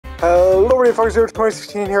Hello, everybody, Fox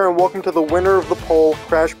 2016 here, and welcome to the winner of the poll,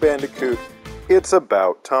 Crash Bandicoot. It's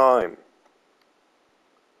about time.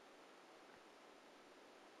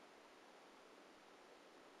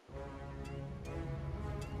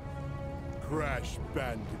 Crash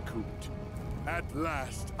Bandicoot. At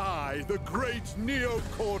last, I, the great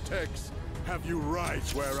Neocortex, have you right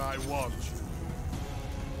where I want you.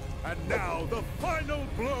 And now, the final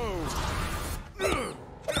blow!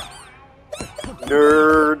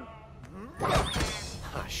 Nerd.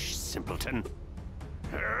 Hush, simpleton.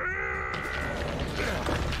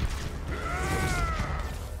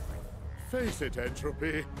 Face it,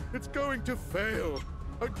 Entropy. It's going to fail.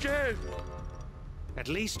 Again! At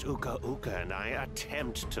least Uka Uka and I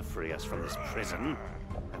attempt to free us from this prison.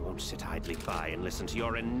 I won't sit idly by and listen to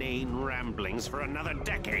your inane ramblings for another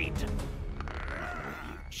decade.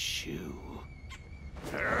 You chew.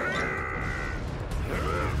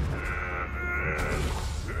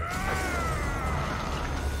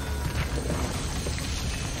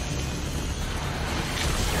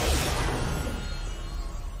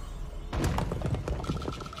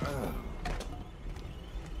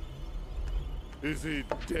 Is he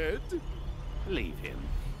dead? Leave him.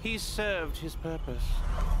 He's served his purpose.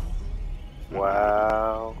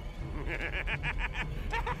 Wow.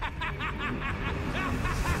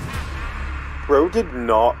 Bro did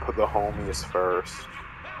not put the homies first.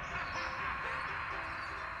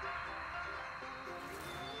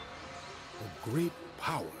 A great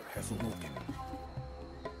power has awoken.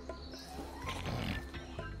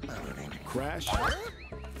 Crash,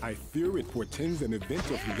 I fear it portends an event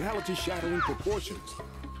of reality-shattering proportions.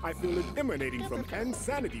 I feel it emanating from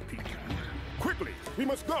Insanity Peak. Quickly, we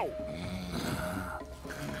must go!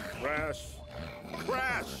 Crash!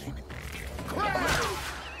 Crash! Crash!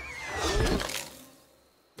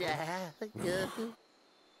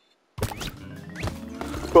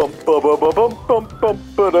 Bum, bum, bum, bum, bum, bum, bum,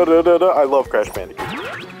 ba-da-da-da-da. I love Crash Bandicoot.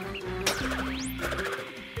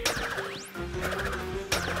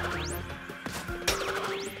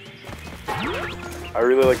 I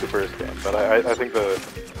really like the first game, but I think I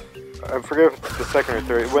forget if it's the second or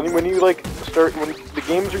third. When you like start, when the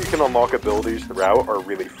games where you can unlock abilities throughout are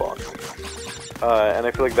really fun, and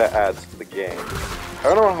I feel like that adds to the game. I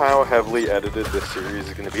don't know how heavily edited this series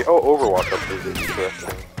is going to be. Oh, Overwatch update is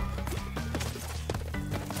interesting.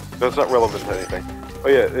 That's not relevant to anything. Oh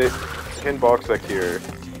yeah, hidden box back here.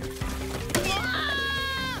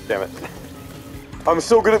 Damn it! I'm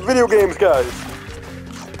so good at video games, guys.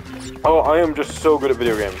 Oh, I am just so good at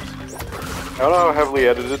video games. I don't know how heavily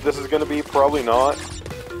edited this is going to be, probably not.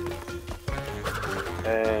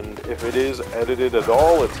 And if it is edited at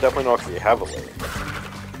all, it's definitely not going to be heavily.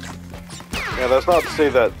 Now, that's not to say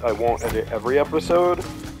that I won't edit every episode,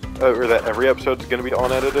 or that every episode is going to be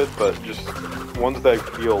unedited, but just ones that I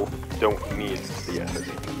feel don't need to be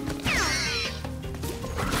edited.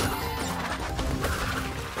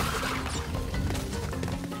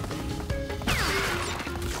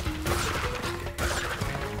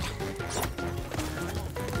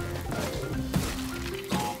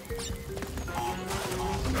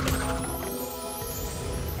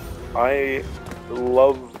 I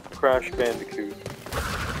love Crash Bandicoot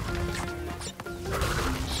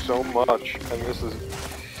so much, and this is...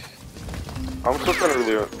 I'm still trying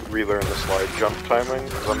to relearn the slide jump timing,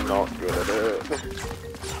 because I'm not good at it.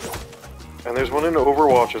 And there's one in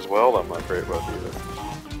Overwatch as well that I'm not great about either.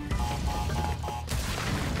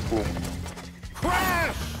 Boom.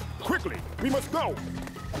 Crash! Quickly, we must go!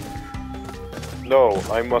 No,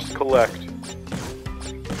 I must collect.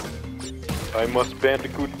 I must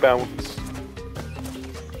Bandicoot bounce.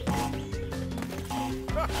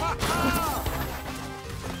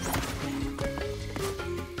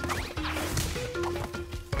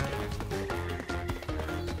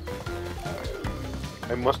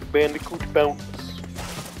 I must Bandicoot bounce.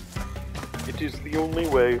 It is the only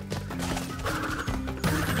way.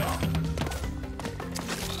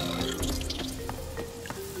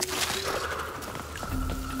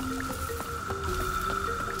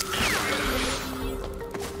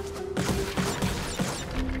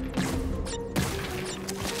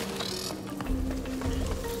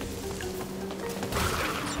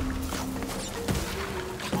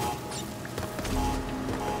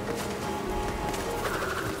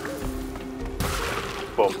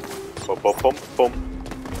 Bum, bum, bum, bum, bum.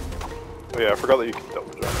 Oh yeah, I forgot that you can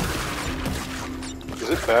double jump. Is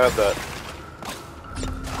it bad that...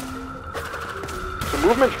 The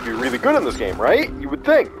movement should be really good in this game, right? You would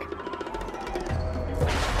think.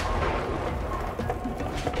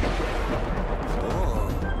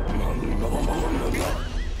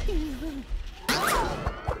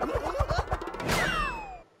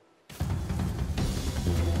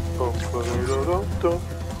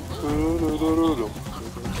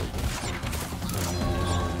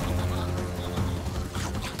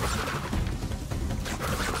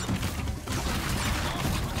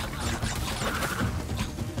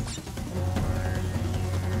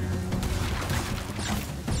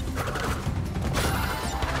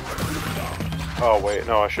 Oh wait,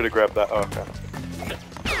 no, I should have grabbed that. Oh, okay.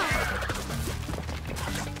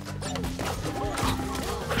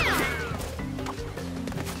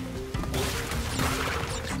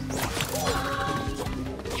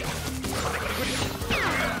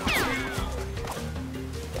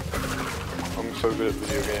 I'm so good at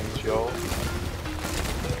video games, y'all.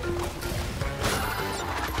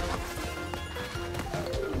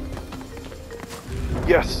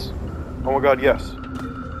 Yes! Oh my god, yes.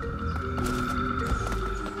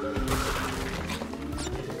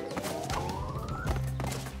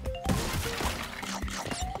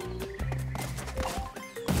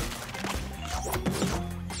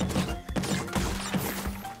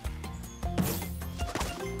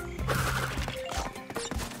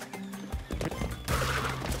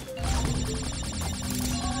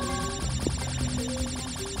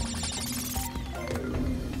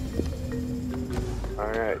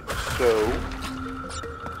 Alright, so...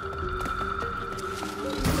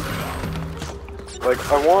 like,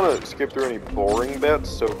 I want to skip through any boring bits,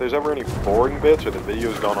 so if there's ever any boring bits or the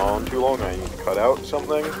video's gone on too long and I need to cut out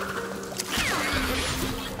something...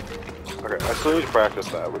 Okay, I still need to practice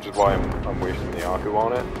that, which is why I'm wasting the Aku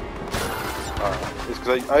on it. It's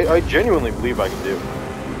because I genuinely believe I can do it.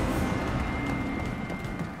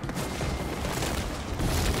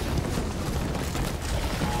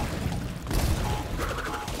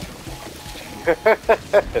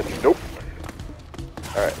 Nope.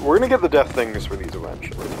 Alright, we're gonna get the death things for these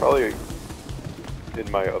eventually. Probably in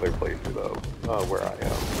my other playthrough though, where I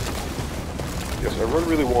am. Yes, everyone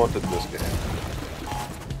really wanted this game.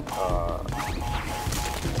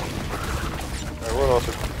 Everyone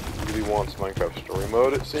also really wants Minecraft Story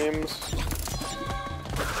Mode, it seems.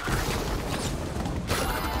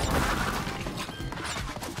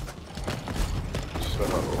 So...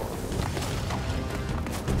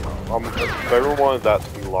 if everyone wanted that to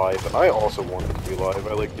be live, and I also want it to be live,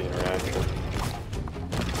 I like the interaction.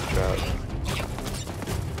 Chat.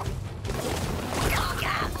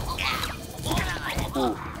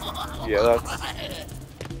 Ooh. Yeah, that's...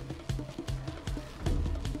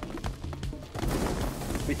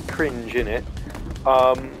 a bit cringe, innit?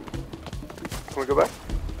 Can we go back?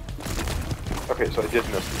 Okay, so I did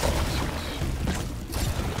miss the box.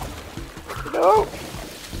 No!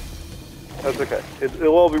 That's okay.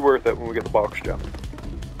 It'll all be worth it when we get the box gem.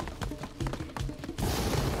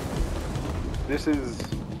 This is,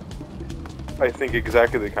 I think,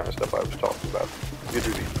 exactly the kind of stuff I was talking about.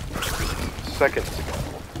 Literally seconds ago.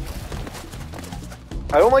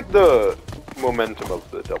 I don't like the momentum of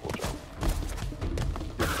the double jump.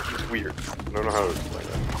 It's weird. I don't know how to explain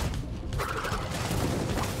it.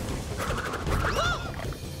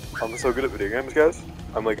 I'm so good at video games, guys.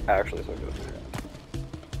 I'm like actually so good at video games.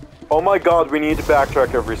 Oh my god, we need to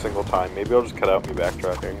backtrack every single time. Maybe I'll just cut out me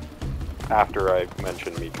backtracking after I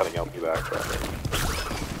mention me cutting out me backtracking.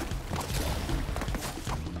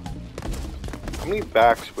 How many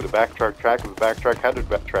backs would a backtrack track if a backtrack had to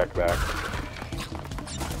backtrack back?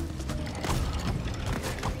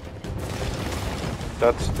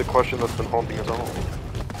 That's the question that's been haunting us all.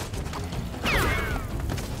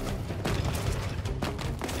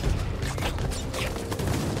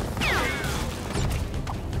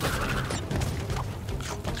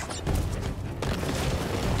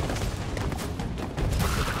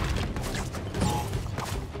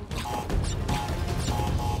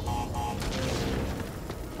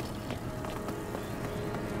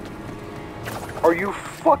 Are you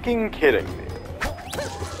fucking kidding me?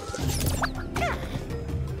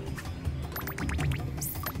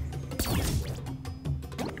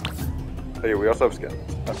 Oh yeah, we also have skins.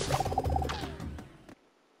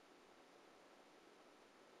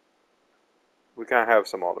 We kind of have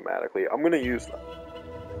some automatically. I'm gonna use them.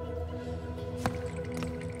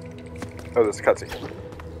 Oh, this cutscene.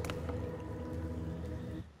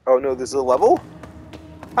 Oh no, this is a level?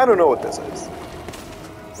 I don't know what this is.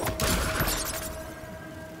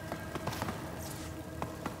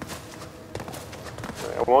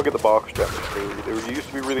 I want to get the box gems. They used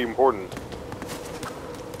to be really important.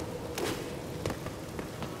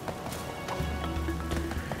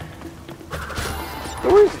 The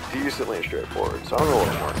way is decently straightforward, so I don't know what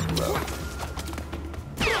I'm worried about.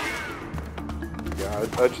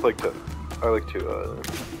 Yeah, I just like to,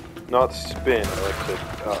 not spin, I like to,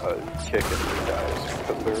 kick at these guys,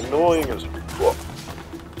 because they're annoying as fuck.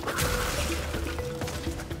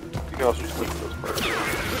 can also just click those parts.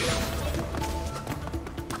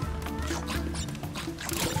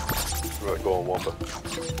 Right, go on Wampa.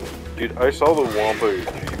 Dude, I saw the Wampa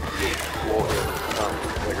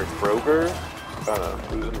like a Kroger. I don't know,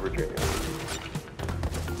 it was in Virginia.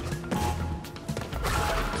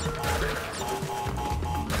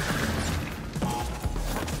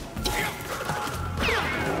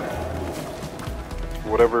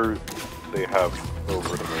 Whatever they have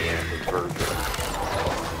over the land is Virgin.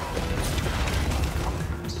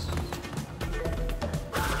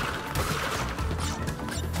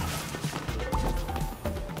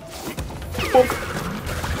 Bonk.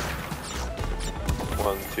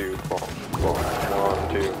 1, 2, bonk, bonk.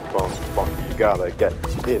 1, 2, bonk, bonk. You gotta get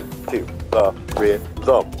into the rhythm.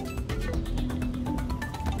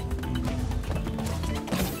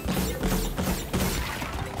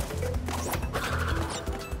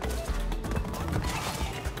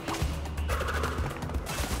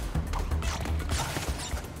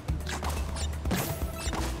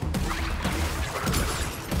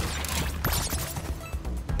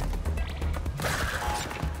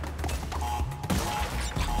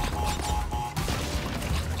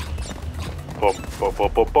 Bum, bum,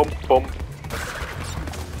 bum, bum, bum, bum.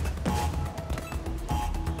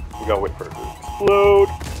 We gotta wait for it to explode.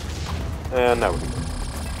 And now we can.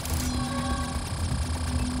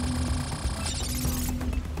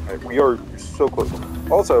 Alright, we are so close.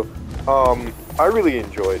 Also, I really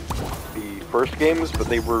enjoyed the first games, but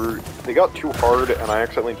they got too hard, and I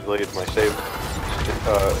accidentally deleted my save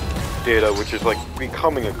data, which is like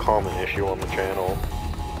becoming a common issue on the channel.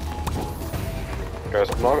 Guys,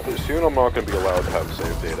 soon I'm not gonna be allowed to have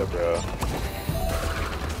save data, bruh.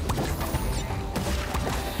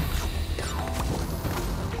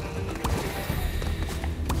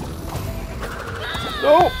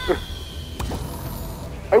 No!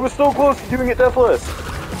 I was so close to doing it deathless!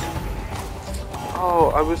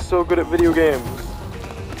 Oh, I was so good at video games.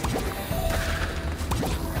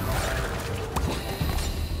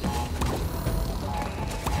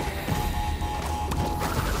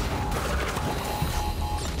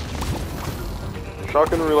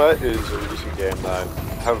 Shotgun Roulette is a recent game that I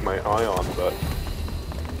have my eye on, but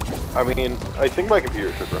I mean, I think my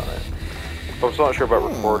computer should run it. But I'm still not sure about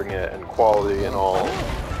recording it and quality and all.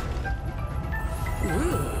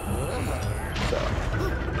 So.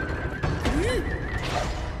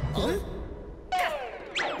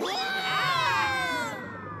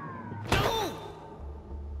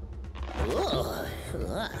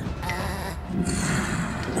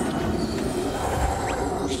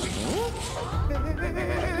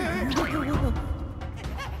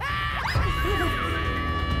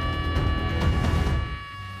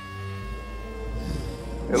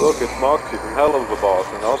 Hey look, it's Moxie from Hell of the Boss,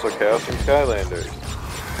 and also Chaos from Skylanders.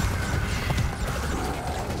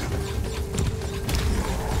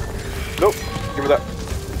 Nope, give me that.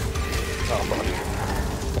 Oh, fuck.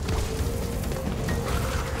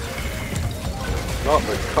 Not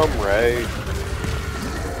the cum ray.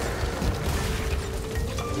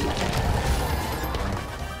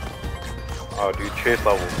 Oh dude, chase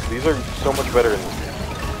levels. These are so much better in this game.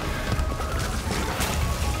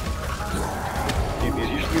 Dude,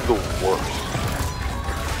 these used to be the worst.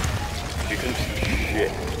 You can see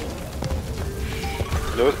shit.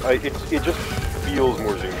 Notice, it just feels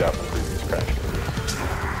more zoomed out than previous Crash games.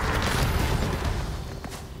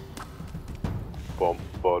 Bum,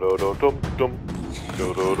 ba-da-da-dum, dum.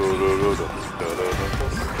 Da-da-da-da-da-dum,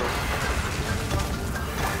 da-da-da-dum.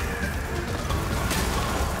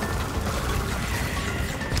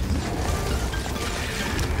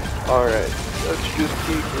 Alright, let's just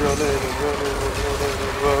keep running and running and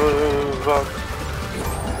running and running.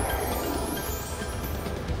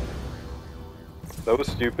 That was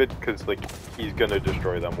stupid, because, like, he's gonna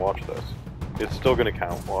destroy them. Watch this. It's still gonna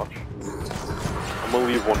count, watch. I'm gonna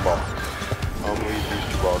leave one box. I'm gonna leave these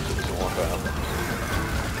 2 boxes and one down.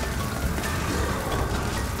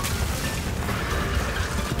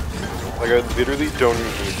 Like, I literally don't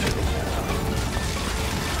even need to.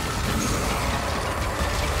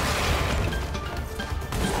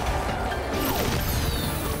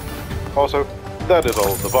 Also, that is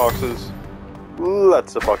all of the boxes.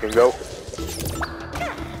 Let's fucking go.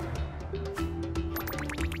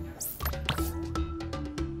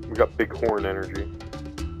 We got big horn energy.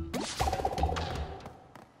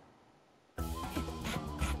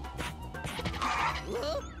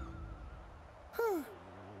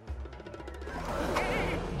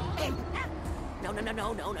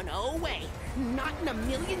 No way. Not in a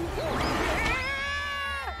million years.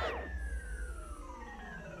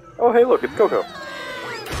 Oh, hey, look, it's Coco.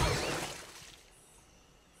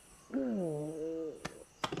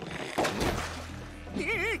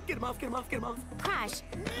 him off, get him off, get him off. Crash,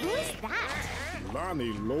 who is that?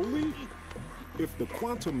 Lonnie Loli? If the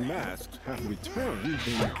quantum masks have returned,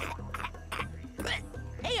 then...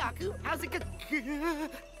 Hey, Aku, how's it go?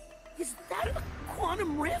 Is that a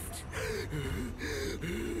quantum rift?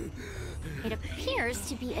 It appears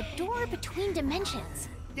to be a door between dimensions.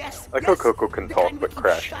 Yes. Like how yes, Coco can the talk, kind we but keep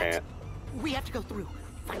Crash shut. can't. We have to go through,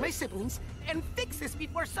 find my siblings, and fix this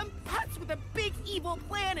before some putz with a big evil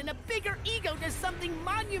plan and a bigger ego does something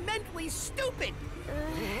monumentally stupid.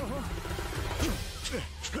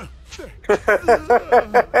 Uka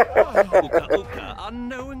Uka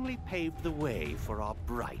unknowingly paved the way for our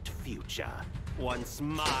bright future. Once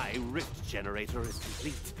my rift generator is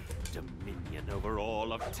complete, dominion over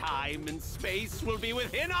all of time and space will be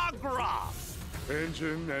within our grasp.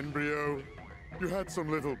 Engine, Embryo, you had some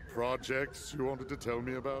little projects you wanted to tell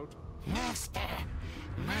me about? Master,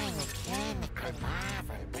 my mechanical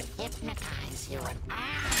marvel will hypnotize you and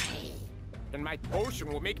I. And my potion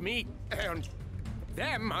will make me and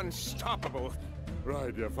them unstoppable.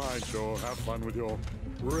 Right, yeah, fine, sure. Have fun with your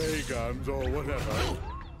ray guns or whatever.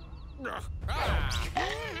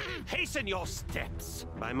 Hasten your steps.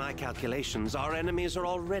 By my calculations, our enemies are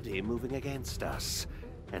already moving against us,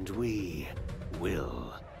 and we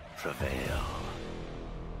will prevail.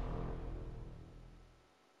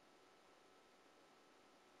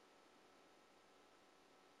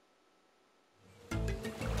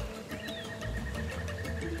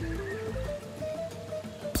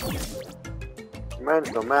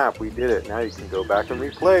 Dimensional map, we did it. Now you can go back and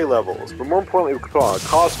replay levels. But more importantly, we can put on a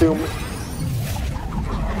costume.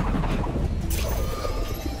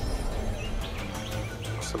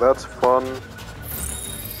 So that's fun.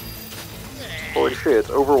 Holy shit, it's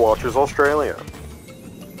Overwatch's Australia.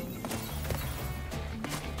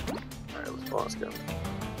 Alright, let's put on a skin.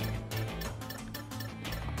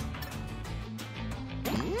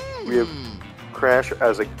 We have Crash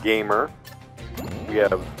as a gamer. We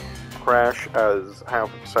have Crash as half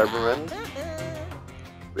Cyberman.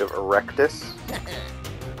 We have Erectus,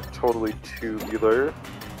 totally tubular,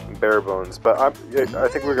 and Barebones. But I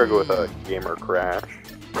think we're gonna go with a gamer Crash.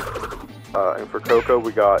 And for Coco,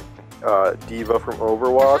 we got Diva from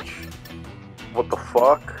Overwatch. What the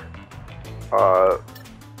fuck?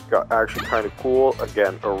 Got actually kind of cool.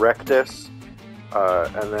 Again, Erectus.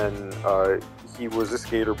 And then he was a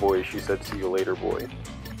skater boy. She said, "See you later, boy."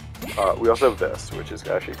 We also have this, which is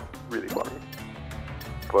actually really funny.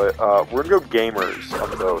 But we're gonna go gamers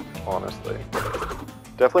on both, honestly.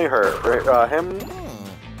 Definitely her. Right? Him.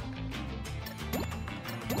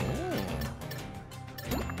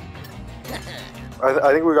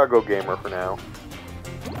 I think we gotta go gamer for now.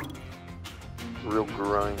 Real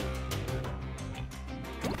grind.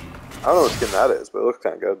 I don't know what skin that is, but it looks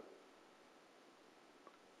kind of good.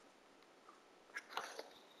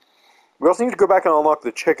 We also need to go back and unlock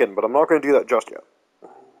the chicken, but I'm not going to do that just yet.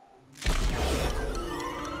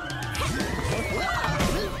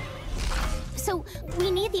 So,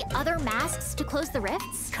 we need the other masks to close the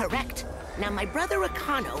rifts? Correct. Now, my brother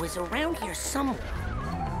Akano is around here somewhere.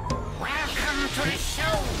 Welcome to the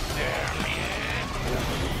show,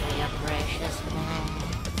 your precious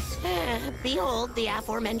Behold the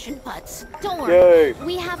aforementioned putz. Don't worry. Yay.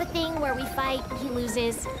 We have a thing where we fight, he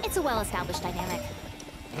loses. It's a well-established dynamic.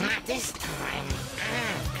 Not this time.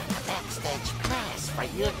 I've got a backstage pass for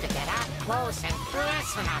you to get up close and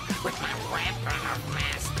personal with my weapon of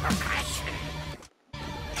mass percussion.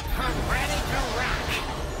 I'm ready to rock.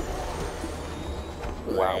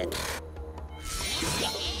 Wow.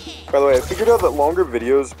 By the way, I figured out that longer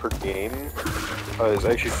videos per game is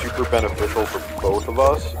actually super beneficial for both of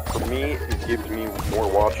us. For me, it gives me more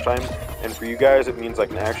watch time, and for you guys, it means I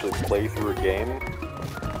can actually play through a game.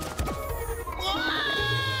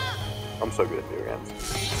 I'm so good at video games.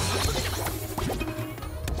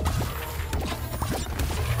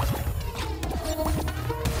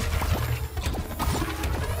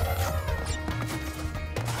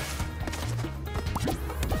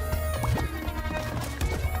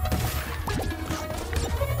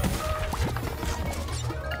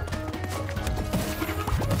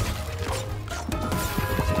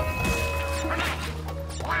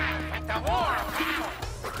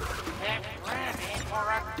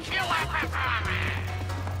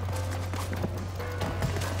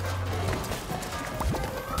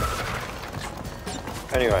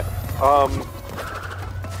 Anyway,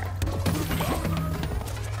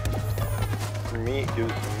 for me, it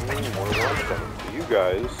gives me more watch time. For you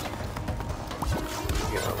guys,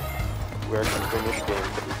 you know, we actually finish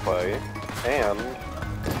games that we play, and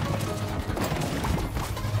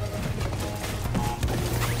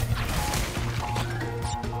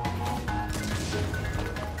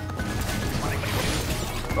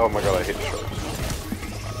Oh my god, I hate the sharks.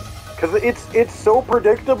 Cause it's so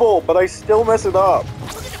predictable, but I still mess it up.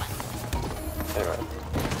 Anyway.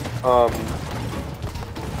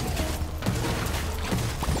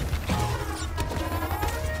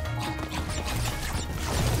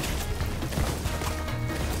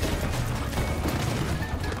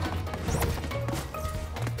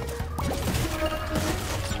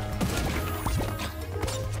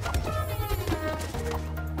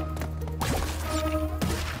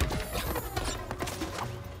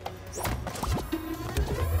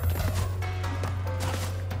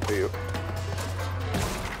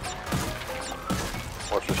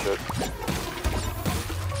 Watch this shit.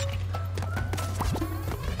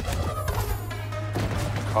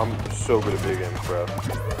 I'm so good at big games, bro.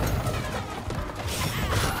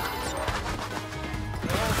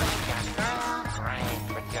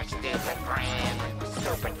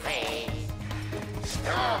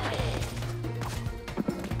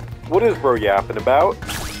 What is bro yapping about?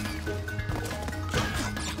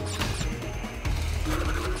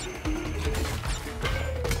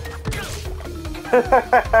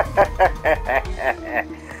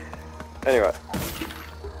 Anyway.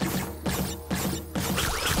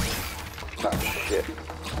 Ah, shit.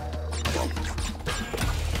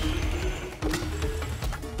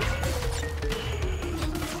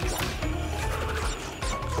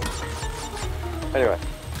 Anyway.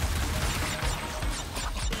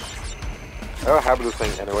 I have a habit of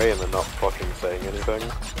saying anyway and then not fucking saying anything.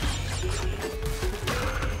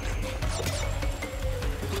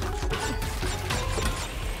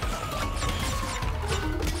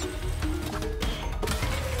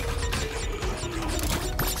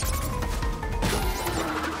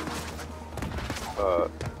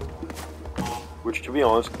 Which, to be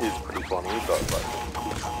honest, is pretty funny, but like...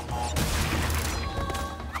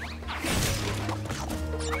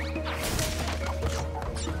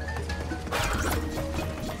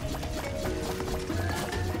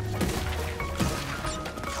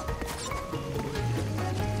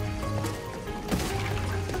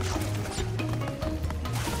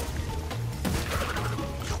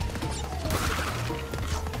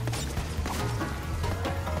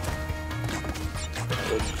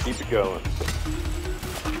 Let's keep it going.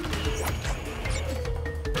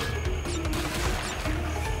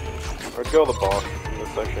 I'd go the boss in this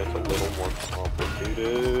section, it's a little more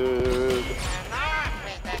complicated.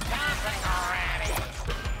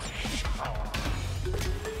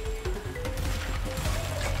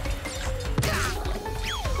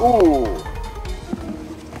 Ooh!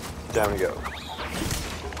 Down we go.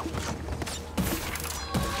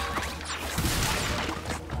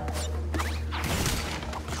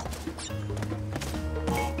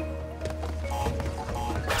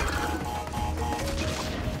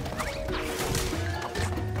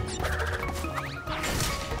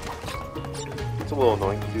 It's a little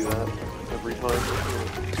annoying to do that every time.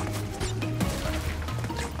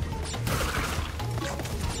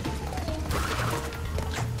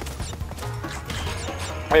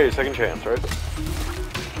 Hey, second chance, right?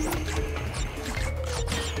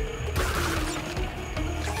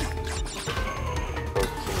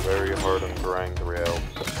 Focusing very hard on grind the rails.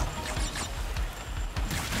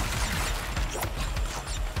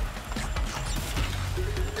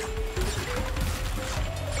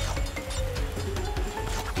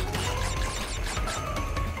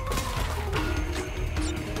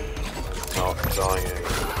 Dying.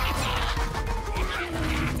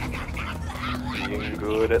 Being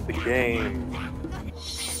good at the game.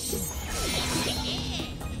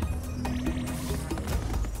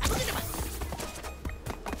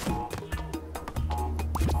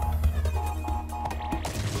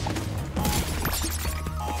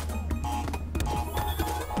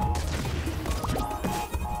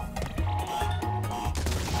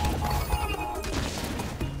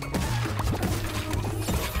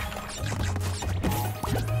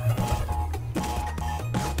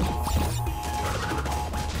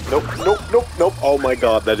 Nope, nope, nope, nope. Oh my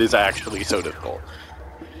god, that is actually so difficult.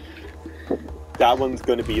 That one's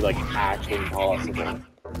gonna be, like, actually impossible.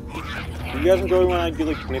 You guys enjoy when I do,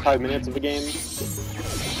 like, 25 minutes of a game?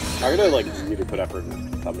 I'm gonna, like, really put effort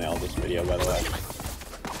in the thumbnail of this video, by the way.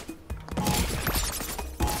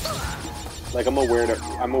 Like, I'm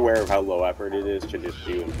aware of how low effort it is to just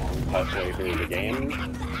do an on-cut way through the game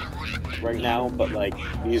right now, but, like,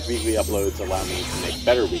 these weekly uploads allow me to make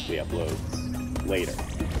better weekly uploads later.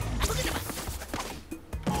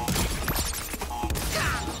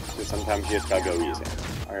 Sometimes you just gotta go easy.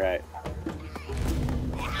 Alright.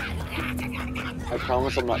 I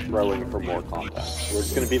promise I'm not throwing for more content. We're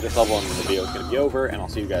just gonna beat this level and the video's gonna be over, and I'll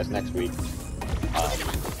see you guys next week.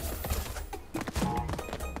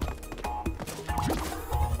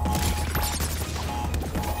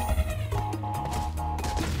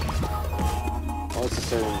 unless a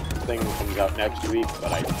certain thing comes out next week,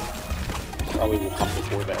 but I probably will come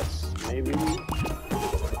before this. Maybe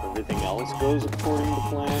if everything else goes according to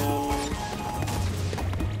plan.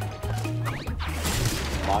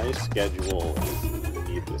 My schedule is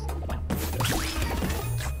needlessly complicated.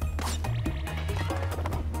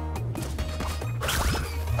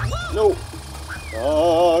 No!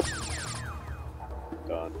 Fuck!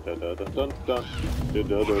 Dun, dun, dun, dun, dun, dun. Dun,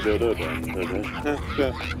 dun, dun, dun, dun, dun,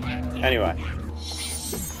 dun. Anyway.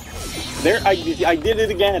 There, I did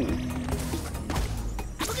it again!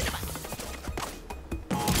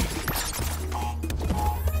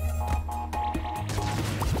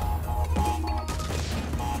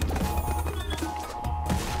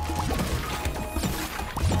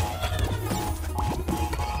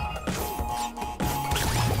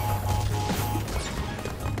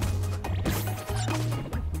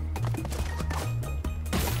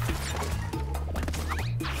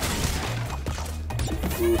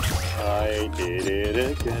 Oops, I did it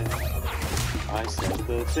again. I said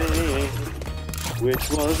the thing, which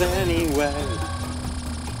was anyway.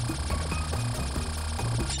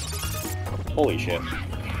 Holy shit.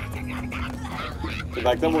 The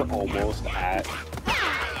fact that we're almost at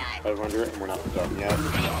 500 and we're not done yet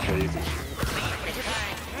is crazy.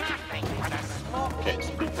 Okay,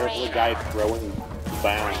 so be careful of the guy throwing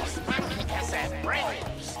bounds.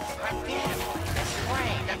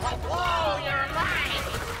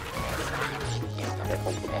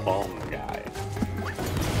 Careful of the bomb guy.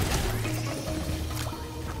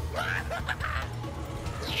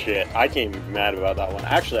 Shit, I can't even be mad about that one.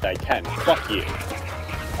 Actually, I can. Fuck you.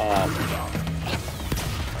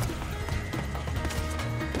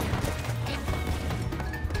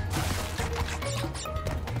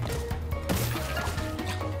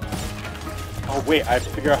 Oh wait, I have to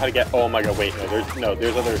figure out how to get. Oh my god, wait,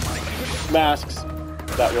 there's other masks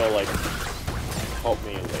that will like help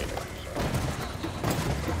me later.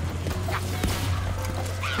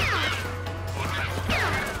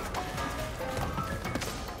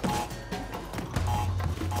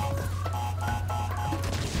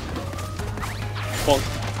 Bonk.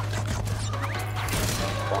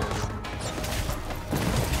 Bonk.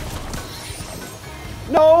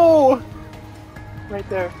 No! Right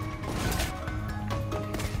there.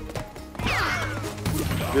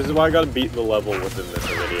 This is why I gotta beat the level within this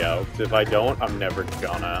video, because if I don't, I'm never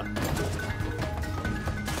gonna.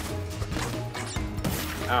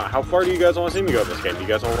 How far do you guys want to see me go in this game? Do you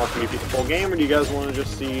guys want to watch me beat the full game, or do you guys want to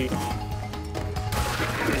just see...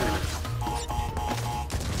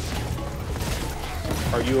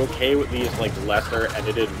 Are you okay with these, like, lesser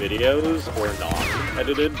edited videos, or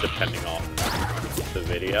non-edited, depending on the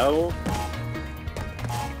video?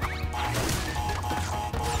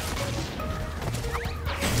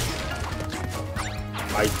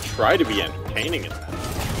 I try to be entertaining in that.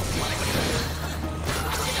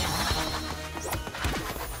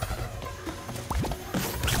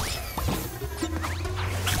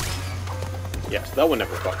 Yes, that one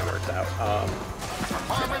never fucking works out.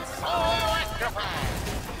 Performance so electrifying.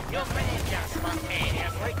 You may just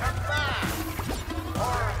spontaneously come back.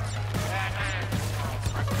 Or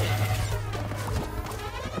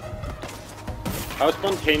how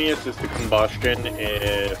spontaneous is the combustion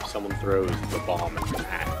if someone throws the bomb at the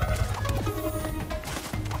hat?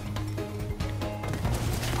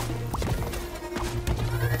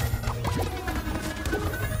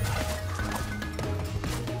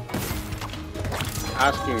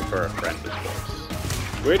 Asking for a friend of course.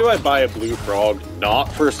 Where do I buy a blue frog?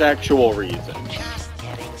 Not for sexual reasons. just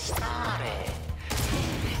getting started.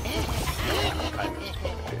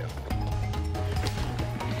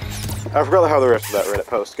 I forgot how the rest of that Reddit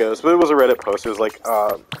post goes, but it was a Reddit post. It was like,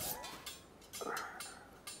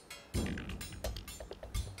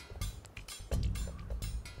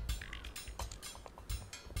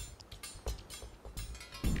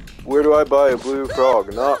 where do I buy a blue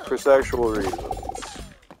frog? Not for sexual reasons.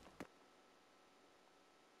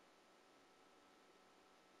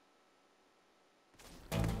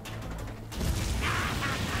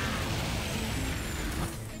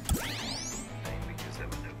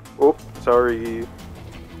 Oh, sorry.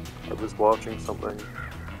 I was watching something.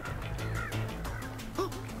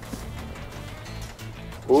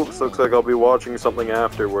 Oops, looks like I'll be watching something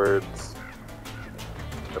afterwards.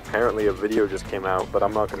 Apparently a video just came out, but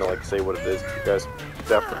I'm not gonna like say what it is. You guys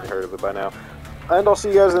definitely heard of it by now. And I'll see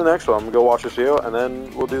you guys in the next one. I'm gonna go watch this video, and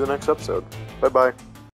then we'll do the next episode. Bye-bye.